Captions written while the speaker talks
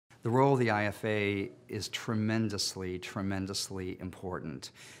The role of the IFA is tremendously important.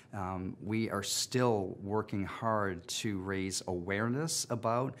 We are still working hard to raise awareness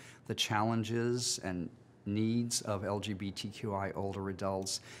about the challenges and needs of LGBTQI older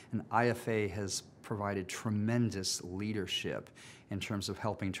adults, and IFA has provided tremendous leadership in terms of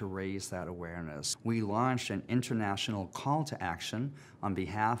helping to raise that awareness. We launched an international call to action on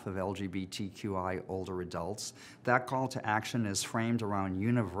behalf of LGBTQI older adults. That call to action is framed around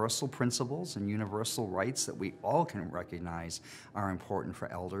universal principles and universal rights that we all can recognize are important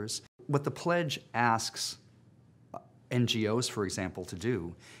for elders. What the pledge asks NGOs, for example, to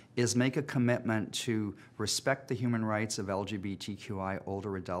do is make a commitment to respect the human rights of LGBTQI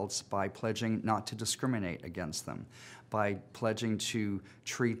older adults by pledging not to discriminate against them, by pledging to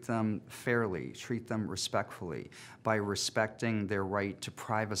treat them fairly, treat them respectfully, by respecting their right to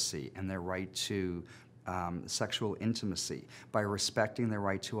privacy and their right to sexual intimacy, by respecting their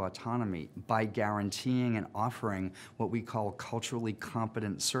right to autonomy, by guaranteeing and offering what we call culturally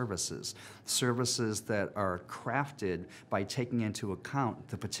competent services, services that are crafted by taking into account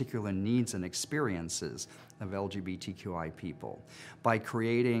the particular needs and experiences of LGBTQI people, by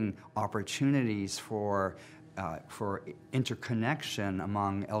creating opportunities for interconnection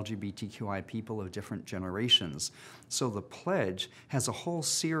among LGBTQI people of different generations. So the pledge has a whole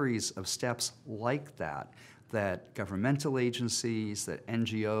series of steps like that governmental agencies, that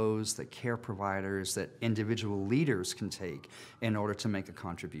NGOs, that care providers, that individual leaders can take in order to make a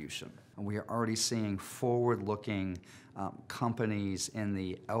contribution. And we are already seeing forward-looking companies in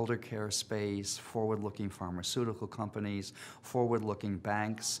the elder care space, forward-looking pharmaceutical companies, forward-looking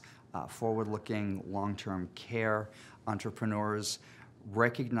banks, forward-looking long-term care entrepreneurs,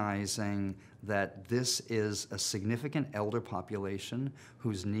 recognizing that this is a significant elder population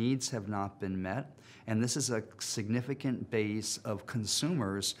whose needs have not been met, and this is a significant base of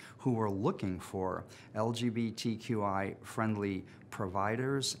consumers who are looking for LGBTQI-friendly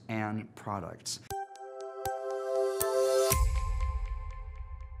providers and products.